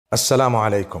Assalamu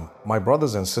alaikum. My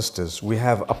brothers and sisters, we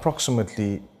have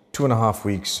approximately 2.5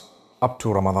 weeks up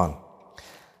to Ramadan.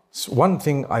 So one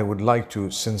thing I would like to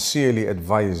sincerely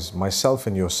advise myself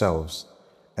and yourselves,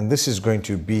 and this is going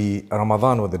to be a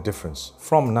Ramadan with a difference.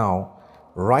 From now,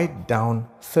 write down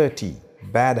 30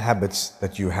 bad habits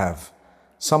that you have,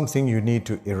 something you need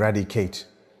to eradicate.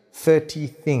 30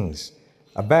 things.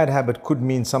 A bad habit could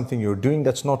mean something you're doing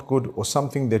that's not good, or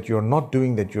something that you're not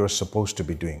doing that you're supposed to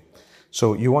be doing.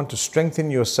 So you want to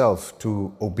strengthen yourself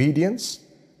to obedience,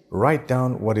 write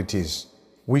down what it is.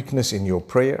 Weakness in your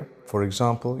prayer, for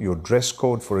example, your dress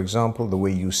code, for example, the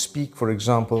way you speak, for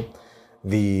example,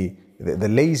 the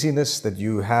laziness that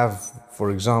you have,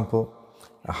 for example,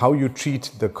 how you treat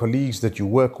the colleagues that you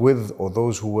work with, or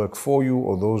those who work for you,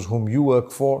 or those whom you work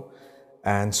for,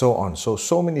 and so on.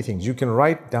 So many things. You can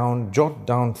write down, jot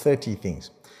down 30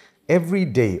 things. Every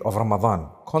day of Ramadan,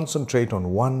 concentrate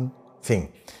on one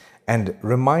thing. And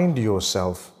remind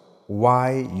yourself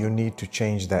why you need to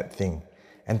change that thing.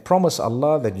 And promise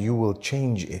Allah that you will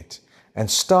change it. And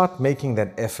start making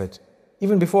that effort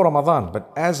even before Ramadan.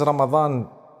 But as Ramadan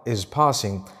is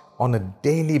passing, on a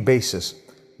daily basis,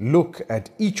 look at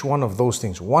each one of those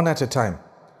things, one at a time.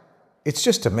 It's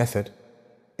just a method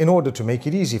in order to make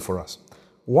it easy for us.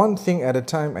 One thing at a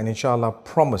time, and inshallah,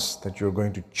 promise that you're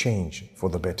going to change for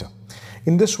the better.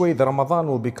 In this way, the Ramadan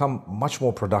will become much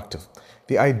more productive.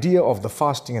 The idea of the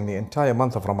fasting and the entire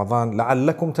month of Ramadan,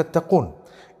 لَعَلَّكُمْ تَتَّقُونَ,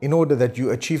 in order that you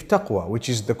achieve taqwa, which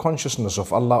is the consciousness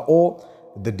of Allah, or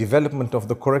the development of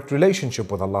the correct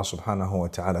relationship with Allah subhanahu wa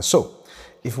ta'ala. So,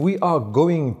 if we are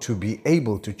going to be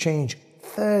able to change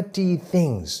 30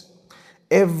 things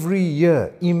every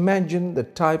year, imagine the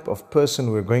type of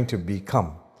person we're going to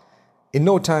become. In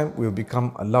no time, we'll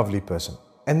become a lovely person.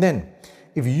 And then,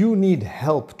 if you need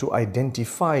help to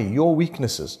identify your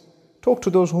weaknesses, talk to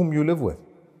those whom you live with.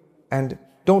 And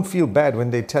don't feel bad when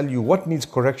they tell you what needs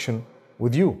correction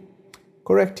with you.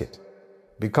 Correct it.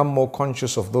 Become more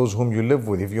conscious of those whom you live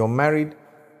with. If you're married,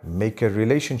 make a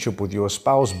relationship with your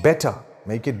spouse better.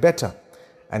 Make it better.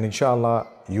 And inshallah,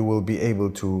 you will be able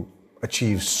to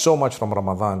achieve so much from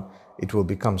Ramadan. It will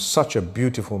become such a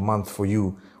beautiful month for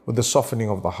you, with the softening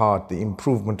of the heart, the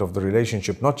improvement of the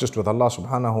relationship, not just with Allah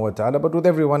subhanahu wa ta'ala, but with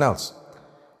everyone else.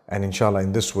 And inshallah,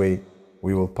 in this way,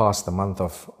 we will pass the month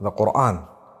of the Quran,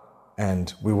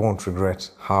 and we won't regret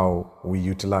how we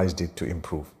utilized it to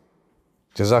improve.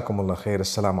 Jazakumullah khair.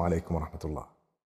 Assalamu alaikum wa rahmatullah.